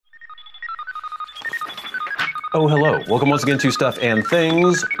Oh, hello. Welcome once again to Stuff and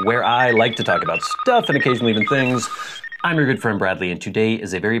Things, where I like to talk about stuff and occasionally even things. I'm your good friend Bradley, and today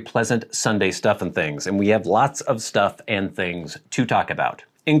is a very pleasant Sunday Stuff and Things, and we have lots of stuff and things to talk about,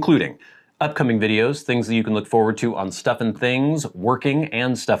 including upcoming videos, things that you can look forward to on Stuff and Things, working,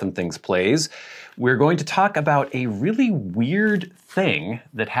 and Stuff and Things plays. We're going to talk about a really weird thing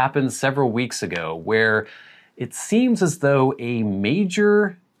that happened several weeks ago, where it seems as though a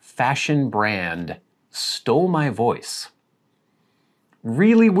major fashion brand stole my voice.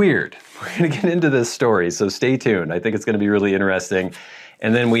 Really weird. We're gonna get into this story, so stay tuned. I think it's gonna be really interesting.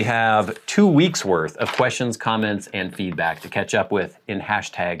 And then we have 2 weeks worth of questions, comments, and feedback to catch up with in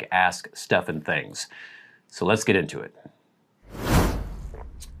hashtag askstuffandthings. So let's get into it.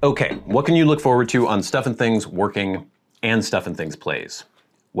 Okay, what can you look forward to on Stuff and Things Working and Stuff and Things Plays?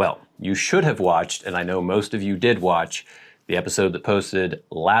 Well, you should have watched, and I know most of you did watch, the episode that posted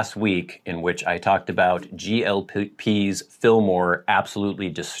last week in which I talked about GLP's Fillmore absolutely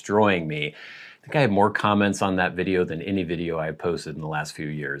destroying me. I think I had more comments on that video than any video I've posted in the last few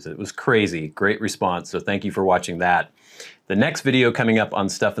years. It was crazy, great response, so thank you for watching that. The next video coming up on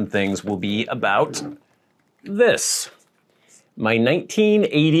Stuff and Things will be about this. My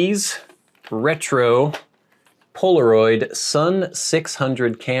 1980s retro Polaroid Sun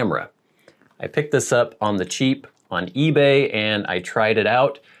 600 camera. I picked this up on the cheap on eBay and I tried it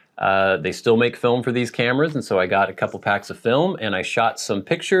out. They still make film for these cameras, and so I got a couple packs of film and I shot some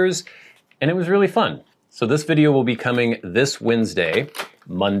pictures and it was really fun. So this video will be coming this Wednesday,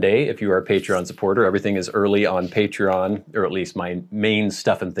 Monday, if you are a Patreon supporter. Everything is early on Patreon, or at least my main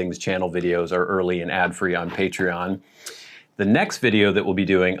Stuff and Things channel videos are early and ad-free on Patreon. The next video that we'll be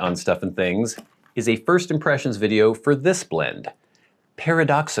doing on Stuff and Things is a first impressions video for this blend.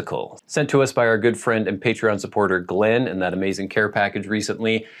 Paradoxical, sent to us by our good friend and Patreon supporter Glenn in that amazing care package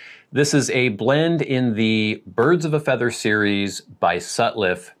recently. This is a blend in the Birds of a Feather series by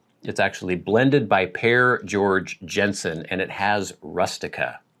Sutliff. It's actually blended by Per George Jensen, and it has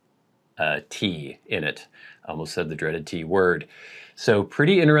Rustica tea in it. I almost said the dreaded T word. So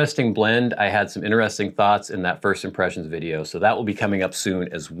pretty interesting blend. I had some interesting thoughts in that first impressions video, so that will be coming up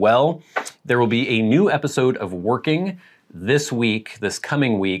soon as well. There will be a new episode of Working this week, this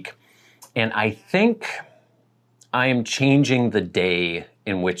coming week, and I think I am changing the day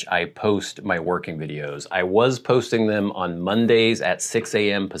in which I post my working videos. I was posting them on Mondays at 6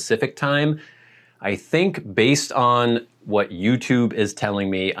 a.m. Pacific time. I think based on what YouTube is telling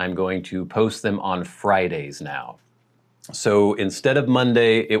me, I'm going to post them on Fridays now. So instead of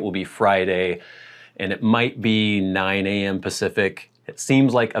Monday, it will be Friday, and it might be 9 a.m. Pacific. It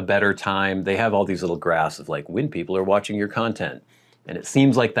seems like a better time. They have all these little graphs of like when people are watching your content. And it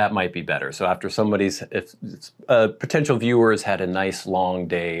seems like that might be better. So after if a potential viewer has had a nice long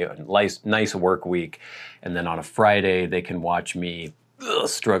day, a nice work week, and then on a Friday, they can watch me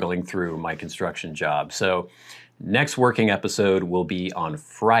struggling through my construction job. So next working episode will be on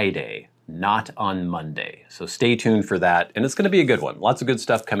Friday, not on Monday. So stay tuned for that. And it's gonna be a good one. Lots of good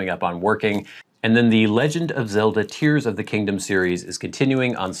stuff coming up on working. And then the Legend of Zelda Tears of the Kingdom series is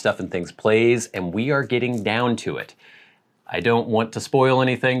continuing on Stuff and Things Plays, and we are getting down to it. I don't want to spoil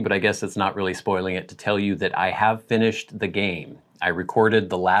anything, but I guess it's not really spoiling it to tell you that I have finished the game. I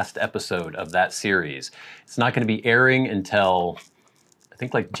recorded the last episode of that series. It's not going to be airing until, I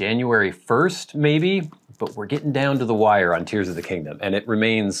think like January 1st, maybe, but we're getting down to the wire on Tears of the Kingdom, and it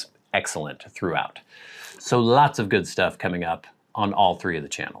remains excellent throughout. So lots of good stuff coming up on all three of the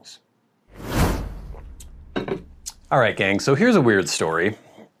channels. All right, gang, so here's a weird story.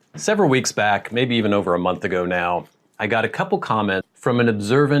 Several weeks back, maybe even over a month ago now, I got a couple comments from an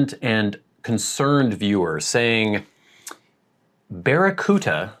observant and concerned viewer saying,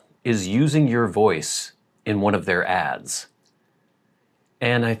 Baracuta is using your voice in one of their ads.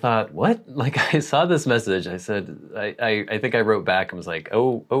 And I thought, what? Like, I saw this message. I said, I think I wrote back and was like,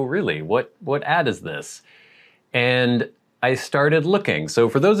 oh really? What ad is this? And I started looking. So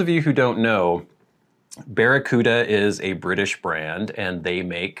for those of you who don't know, Baracuta is a British brand and they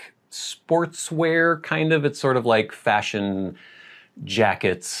make sportswear, kind of. It's sort of like fashion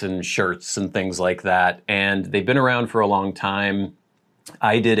jackets and shirts and things like that. And they've been around for a long time.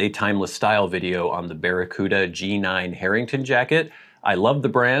 I did a timeless style video on the Baracuta G9 Harrington jacket. I love the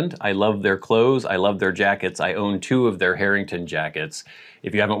brand. I love their clothes. I love their jackets. I own 2 of their Harrington jackets.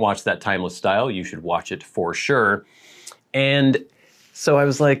 If you haven't watched that timeless style, you should watch it for sure. And so I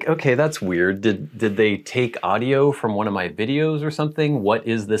was like, okay, that's weird. Did they take audio from one of my videos or something? What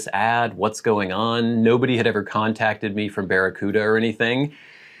is this ad? What's going on? Nobody had ever contacted me from Baracuta or anything.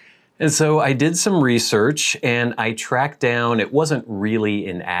 And so I did some research and I tracked down, it wasn't really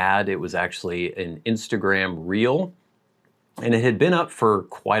an ad, it was actually an Instagram reel. And it had been up for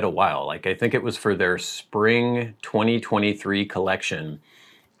quite a while. Like I think it was for their spring 2023 collection.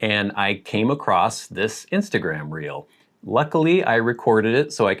 And I came across this Instagram reel. Luckily, I recorded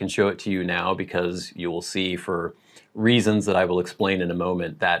it so I can show it to you now because you will see for reasons that I will explain in a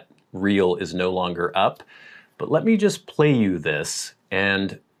moment that reel is no longer up. But let me just play you this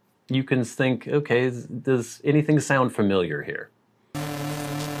and you can think, okay, does anything sound familiar here?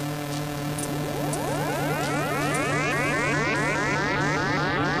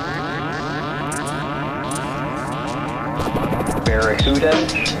 Baracuta.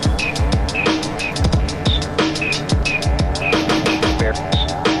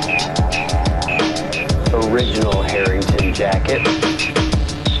 Original Harrington jacket.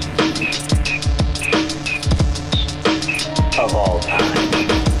 Of all time.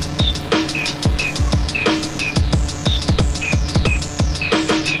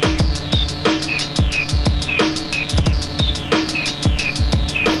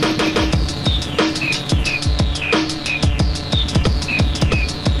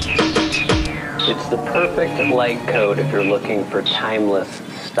 It's the perfect light coat if you're looking for timeless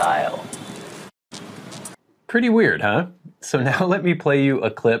style. Pretty weird, huh? So now let me play you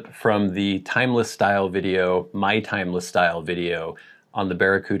a clip from the Timeless Style video, my Timeless Style video, on the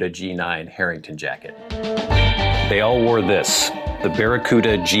Baracuta G9 Harrington jacket. They all wore this, the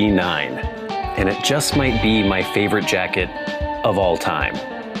Baracuta G9, and it just might be my favorite jacket of all time.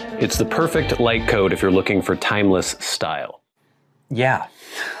 It's the perfect light coat if you're looking for timeless style. Yeah.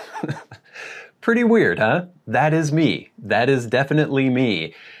 Pretty weird, huh? That is me. That is definitely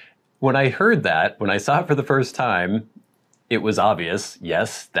me. When I heard that, when I saw it for the first time, it was obvious,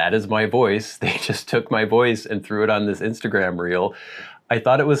 yes, that is my voice. They just took my voice and threw it on this Instagram reel. I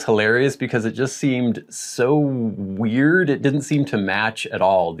thought it was hilarious because it just seemed so weird. It didn't seem to match at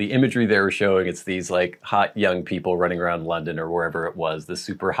all. The imagery they were showing, it's these like hot young people running around London or wherever it was, this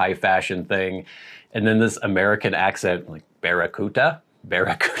super high fashion thing. And then this American accent, like Baracuta,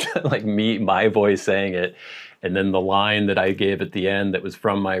 like my voice saying it. And then the line that I gave at the end that was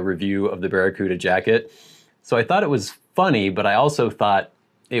from my review of the Baracuta jacket. So I thought it was funny, but I also thought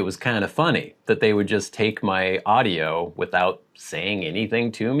it was kind of funny that they would just take my audio without saying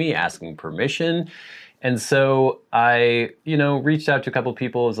anything to me, asking permission. And so I, reached out to a couple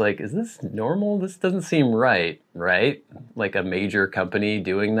people. I was like, is this normal? This doesn't seem right? Like a major company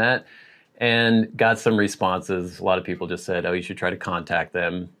doing that. And got some responses. A lot of people just said, oh, you should try to contact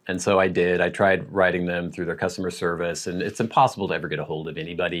them. And so I did. I tried writing them through their customer service, and it's impossible to ever get a hold of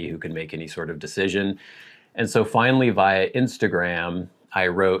anybody who can make any sort of decision. And so finally via Instagram, I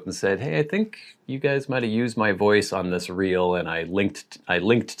wrote and said, hey, I think you guys might have used my voice on this reel, and I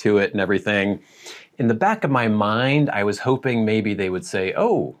linked to it and everything. In the back of my mind, I was hoping maybe they would say,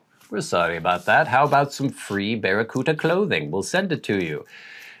 oh, we're sorry about that. How about some free Baracuta clothing? We'll send it to you.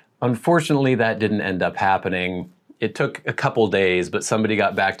 Unfortunately, that didn't end up happening. It took a couple days, but somebody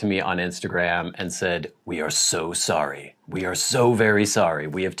got back to me on Instagram and said, we are so sorry. We are so very sorry.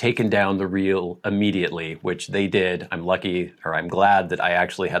 We have taken down the reel immediately, which they did. I'm lucky, or I'm glad that I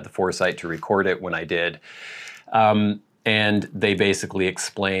actually had the foresight to record it when I did. And they basically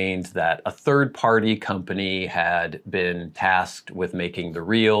explained that a third-party company had been tasked with making the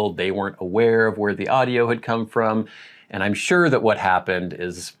reel. They weren't aware of where the audio had come from. And I'm sure that what happened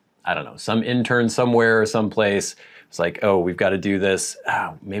is, I don't know, some intern somewhere or someplace was like, oh, we've got to do this.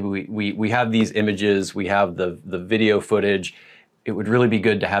 Oh, maybe we have these images, we have the video footage. It would really be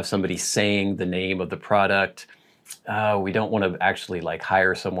good to have somebody saying the name of the product. We don't want to actually like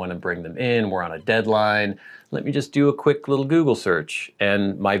hire someone and bring them in. We're on a deadline. Let me just do a quick little Google search.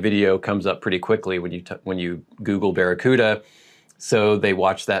 And my video comes up pretty quickly when you Google Baracuta. So they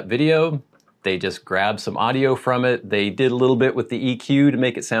watched that video. They just grabbed some audio from it. They did a little bit with the EQ to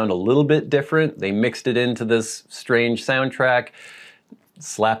make it sound a little bit different. They mixed it into this strange soundtrack,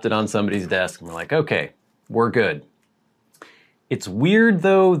 slapped it on somebody's desk, and we're like, okay, we're good. It's weird,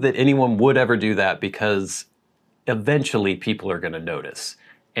 though, that anyone would ever do that because eventually people are going to notice.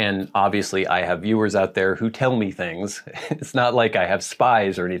 And obviously I have viewers out there who tell me things. It's not like I have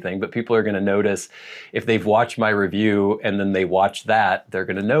spies or anything, but people are going to notice if they've watched my review and then they watch that, they're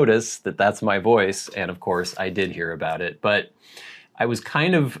going to notice that that's my voice. And of course I did hear about it, but I was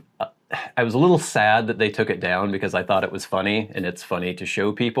a little sad that they took it down because I thought it was funny, and it's funny to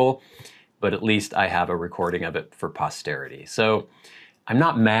show people, but at least I have a recording of it for posterity. So I'm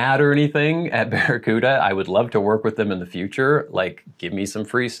not mad or anything at Baracuta. I would love to work with them in the future. Like, give me some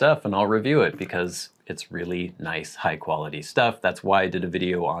free stuff and I'll review it because it's really nice, high quality stuff. That's why I did a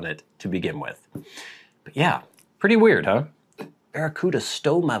video on it to begin with. But yeah, pretty weird, huh? Baracuta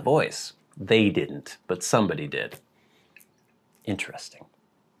stole my voice. They didn't, but somebody did. Interesting.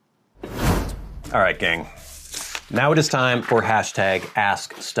 All right, gang. Now it is time for hashtag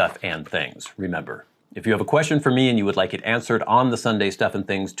askstuffandthings. Remember, if you have a question for me and you would like it answered on the Sunday Stuff and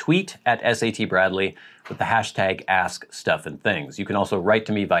Things, tweet at SAT Bradley with the hashtag AskStuffandThings. You can also write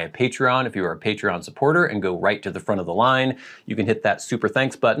to me via Patreon if you are a Patreon supporter and go right to the front of the line. You can hit that super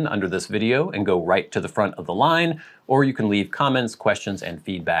thanks button under this video and go right to the front of the line, or you can leave comments, questions, and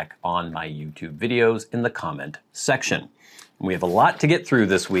feedback on my YouTube videos in the comment section. We have a lot to get through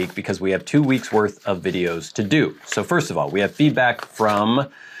this week because we have 2 weeks worth of videos to do. So first of all, we have feedback from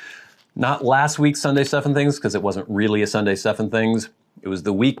not last week's Sunday Stuff and Things, because it wasn't really a Sunday Stuff and Things. It was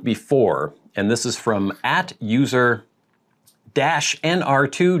the week before, and this is from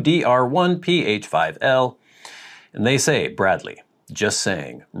 @user-nr2dr1ph5l, and they say, Bradley, just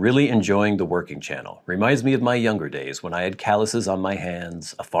saying, really enjoying the working channel. Reminds me of my younger days when I had calluses on my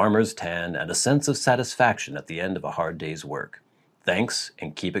hands, a farmer's tan, and a sense of satisfaction at the end of a hard day's work. Thanks,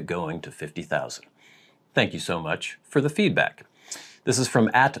 and keep it going to 50,000. Thank you so much for the feedback. This is from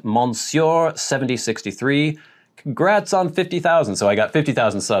 @Monsieur7063. Congrats on 50,000. So I got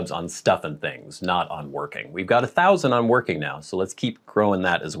 50,000 subs on Stuff and Things, not on working. We've got 1,000 on working now, so let's keep growing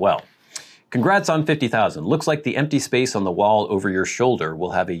that as well. Congrats on 50,000. Looks like the empty space on the wall over your shoulder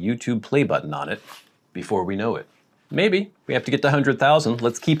will have a YouTube play button on it before we know it. Maybe. We have to get to 100,000.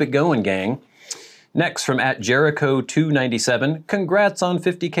 Let's keep it going, gang. Next, from @Jericho297. Congrats on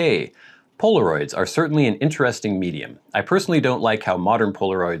 50K. Polaroids are certainly an interesting medium. I personally don't like how modern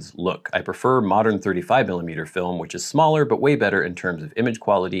Polaroids look. I prefer modern 35mm film, which is smaller but way better in terms of image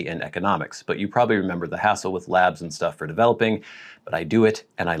quality and economics. But you probably remember the hassle with labs and stuff for developing, but I do it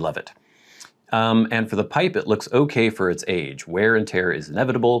and I love it. And for the pipe, it looks okay for its age. Wear and tear is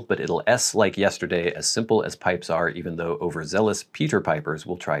inevitable, but it'll S like yesterday, as simple as pipes are, even though overzealous Peter Pipers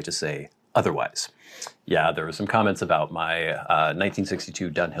will try to say otherwise. Yeah, there were some comments about my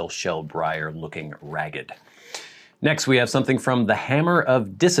 1962 Dunhill Shell Briar looking ragged. Next, we have something from the Hammer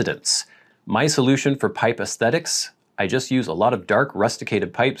of Dissidence. My solution for pipe aesthetics, I just use a lot of dark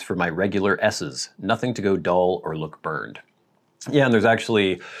rusticated pipes for my regular S's. Nothing to go dull or look burned. Yeah, and there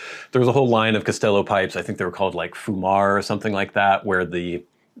was a whole line of Castello pipes, I think they were called like Fumar or something like that, where the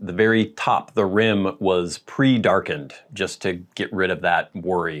very top, the rim, was pre-darkened just to get rid of that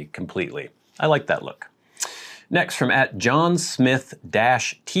worry completely. I like that look. Next, from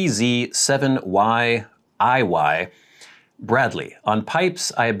 @JohnSmith-TZ7YIY. Bradley, on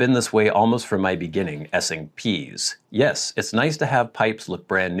pipes, I have been this way almost from my beginning, essing P's. Yes, it's nice to have pipes look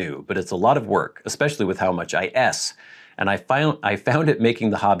brand new, but it's a lot of work, especially with how much I ess, and I found it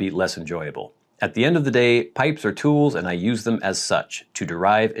making the hobby less enjoyable. At the end of the day, pipes are tools and I use them as such, to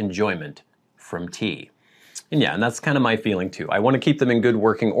derive enjoyment from tea. And yeah, and that's kind of my feeling too. I want to keep them in good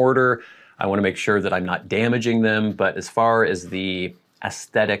working order. I want to make sure that I'm not damaging them, but as far as the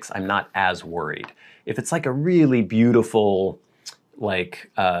aesthetics, I'm not as worried. If it's like a really beautiful, like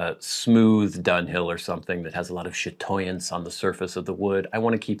smooth Dunhill or something that has a lot of chatoyance on the surface of the wood, I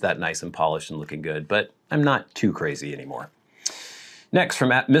want to keep that nice and polished and looking good, but I'm not too crazy anymore. Next, from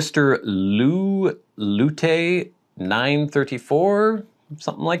 @Mr. Lute934,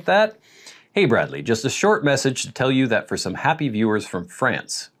 something like that. Hey Bradley, just a short message to tell you that for some happy viewers from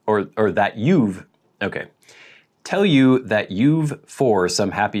France, tell you that you've for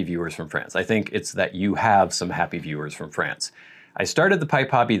some happy viewers from France. I think it's that you have some happy viewers from France. I started the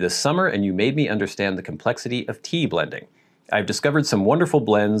pipe hobby this summer and you made me understand the complexity of tea blending. I've discovered some wonderful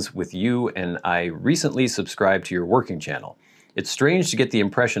blends with you and I recently subscribed to your working channel. It's strange to get the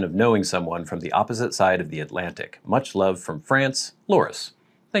impression of knowing someone from the opposite side of the Atlantic. Much love from France, Loris.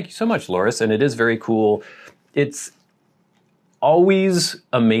 Thank you so much, Loris, and it is very cool. It's always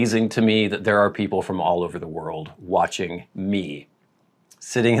amazing to me that there are people from all over the world watching me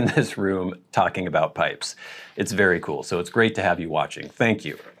sitting in this room talking about pipes. It's very cool, so it's great to have you watching. Thank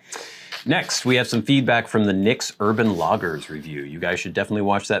you. Next, we have some feedback from the Nick's Urban Loggers review. You guys should definitely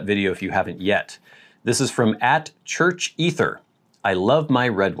watch that video if you haven't yet. This is from @ChurchEther. I love my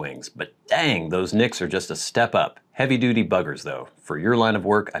Red Wings, but dang, those Knicks are just a step up. Heavy-duty buggers, though. For your line of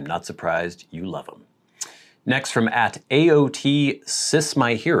work, I'm not surprised you love them. Next, from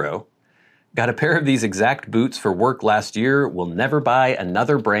 @AOTSysMyHero. Got a pair of these exact boots for work last year. Will never buy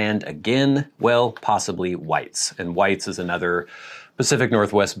another brand again. Well, possibly Whites. And Whites is another Pacific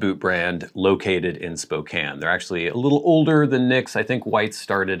Northwest boot brand located in Spokane. They're actually a little older than Nick's. I think White's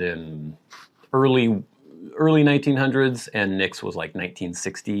started in early 1900s, and Nick's was like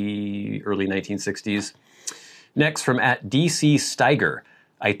 1960, early 1960s. Next, from @DC Steiger.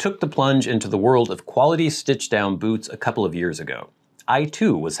 I took the plunge into the world of quality stitch-down boots a couple of years ago. I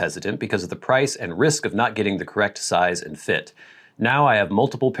too was hesitant because of the price and risk of not getting the correct size and fit. Now I have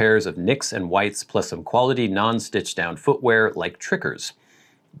multiple pairs of Nick's and White's plus some quality non-stitch-down footwear like Trickers.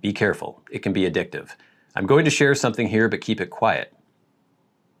 Be careful, it can be addictive. I'm going to share something here, but keep it quiet.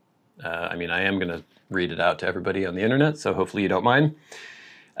 I am going to read it out to everybody on the internet, so hopefully you don't mind.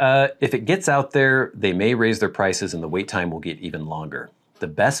 If it gets out there, they may raise their prices and the wait time will get even longer. The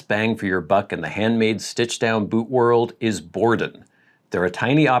best bang for your buck in the handmade stitch-down boot world is Borden. They're a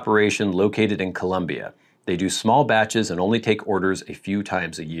tiny operation located in Columbia. They do small batches and only take orders a few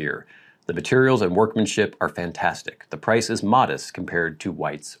times a year. The materials and workmanship are fantastic. The price is modest compared to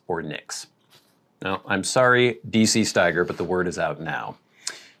White's or Nick's. Now, I'm sorry, DC Steiger, but the word is out now.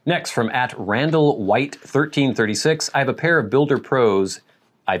 Next, from @RandallWhite1336, I've had a pair of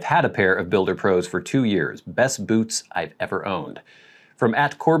Builder Pros for 2 years. Best boots I've ever owned. From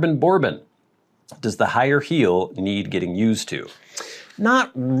 @CorbinBourbon, does the higher heel need getting used to?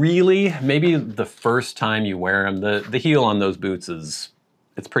 Not really. Maybe the first time you wear them, the heel on those boots it's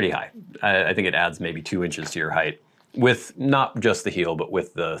pretty high. I think it adds maybe 2 inches to your height, with not just the heel, but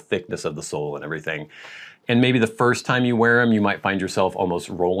with the thickness of the sole and everything. And maybe the first time you wear them, you might find yourself almost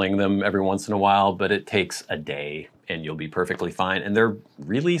rolling them every once in a while, but it takes a day and you'll be perfectly fine. And they're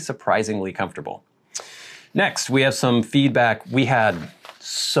really surprisingly comfortable. Next, we have some feedback. We had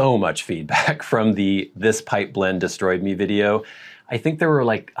so much feedback from the This Pipe Blend Destroyed Me video. I think there were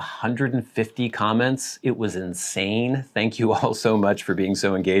like 150 comments. It was insane. Thank you all so much for being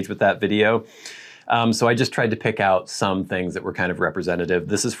so engaged with that video. So I just tried to pick out some things that were kind of representative.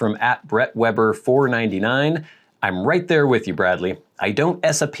 This is from @BrettWeber499. I'm right there with you, Bradley. I don't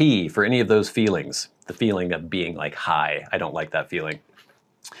S&P for any of those feelings. The feeling of being like high. I don't like that feeling.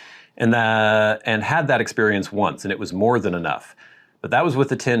 And had that experience once, and it was more than enough. But that was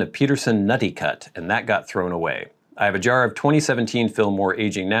with a tin of Peterson Nutty Cut, and that got thrown away. I have a jar of 2017 Fillmore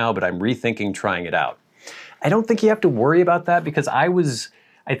aging now, but I'm rethinking trying it out. I don't think you have to worry about that because I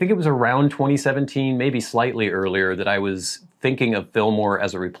think it was around 2017, maybe slightly earlier, that I was thinking of Fillmore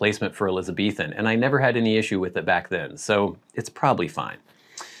as a replacement for Elizabethan, and I never had any issue with it back then, so it's probably fine.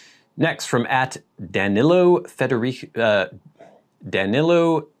 Next, from Danilo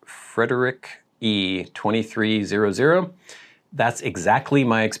Frederick E 2300. That's exactly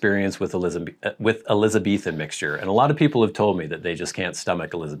my experience with Elizabethan mixture, and a lot of people have told me that they just can't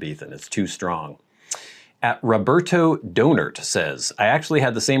stomach Elizabethan. It's too strong. Roberto Donert says, I actually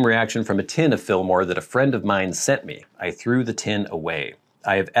had the same reaction from a tin of Fillmore that a friend of mine sent me. I threw the tin away.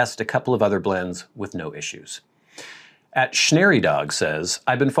 I have S'd a couple of other blends with no issues. @Schnerrydog says,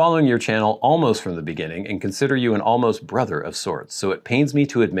 I've been following your channel almost from the beginning and consider you an almost brother of sorts, so it pains me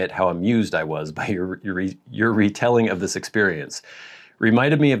to admit how amused I was by your retelling of this experience.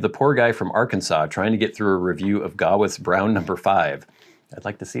 Reminded me of the poor guy from Arkansas trying to get through a review of Gawith's Brown No. 5. I'd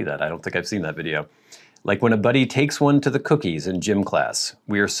like to see that. I don't think I've seen that video. Like when a buddy takes one to the cookies in gym class.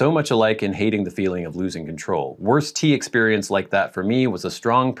 We are so much alike in hating the feeling of losing control. Worst tea experience like that for me was a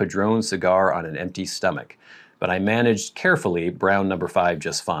strong Padron cigar on an empty stomach. But I managed carefully Brown No. 5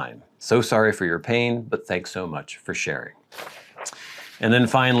 just fine. So sorry for your pain, but thanks so much for sharing. And then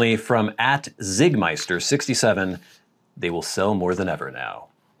finally, from @Zigmeister67, they will sell more than ever now.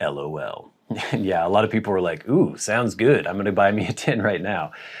 LOL. Yeah, a lot of people were like, ooh, sounds good. I'm gonna buy me a tin right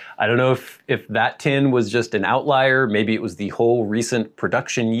now. I don't know if that tin was just an outlier. Maybe it was the whole recent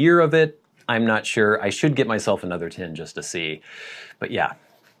production year of it. I'm not sure. I should get myself another tin just to see. But yeah.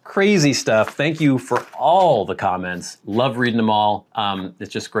 Crazy stuff. Thank you for all the comments. Love reading them all.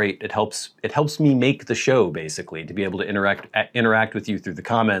 It's just great. It helps me make the show, basically, to be able to interact with you through the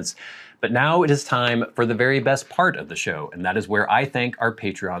comments. But now it is time for the very best part of the show, and that is where I thank our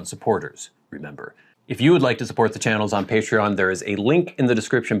Patreon supporters. Remember, if you would like to support the channels on Patreon, there is a link in the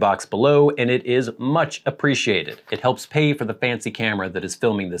description box below, and it is much appreciated. It helps pay for the fancy camera that is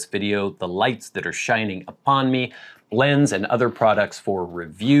filming this video, the lights that are shining upon me, blends and other products for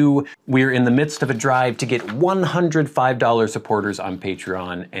review. We're in the midst of a drive to get 100 $5 supporters on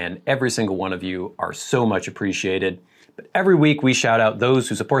Patreon, and every single one of you are so much appreciated. But every week we shout out those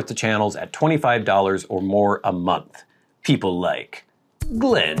who support the channels at $25 or more a month. People like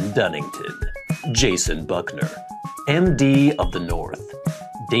Glenn Dunnington, Jason Buckner, MDoftheNorth,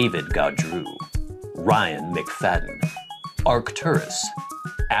 David Gaudreau, Ryan McFadin, Arcturus,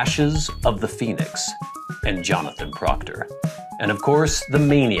 Ashes of the Phoenix, and Jonathon Proctor. And of course, the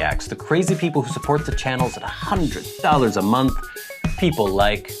Maniacs, the crazy people who support the channels at $100 a month, people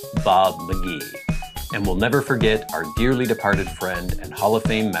like Bob Magee. And we'll never forget our dearly departed friend and Hall of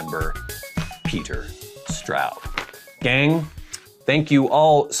Fame member, Peter Straub. Gang, thank you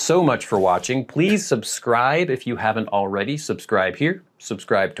all so much for watching. Please subscribe if you haven't already. Subscribe here,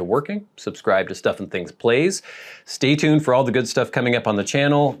 subscribe to Working, subscribe to Stuff and Things Plays. Stay tuned for all the good stuff coming up on the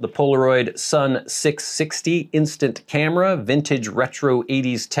channel. The Polaroid Sun 660 instant camera, vintage retro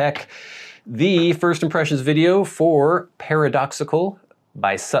 80s tech. The first impressions video for Paradoxical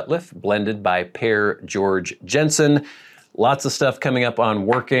by Sutliff, blended by Per George Jensen. Lots of stuff coming up on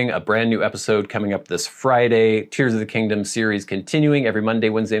Working, a brand new episode coming up this Friday. Tears of the Kingdom series continuing every Monday,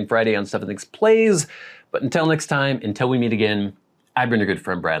 Wednesday, and Friday on Stuff and Things Plays. But until next time, until we meet again, I've been your good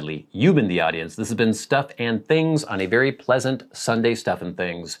friend Bradley. You've been the audience. This has been Stuff and Things on a very pleasant Sunday Stuff and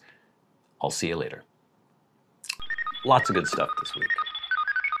Things. I'll see you later. Lots of good stuff this week.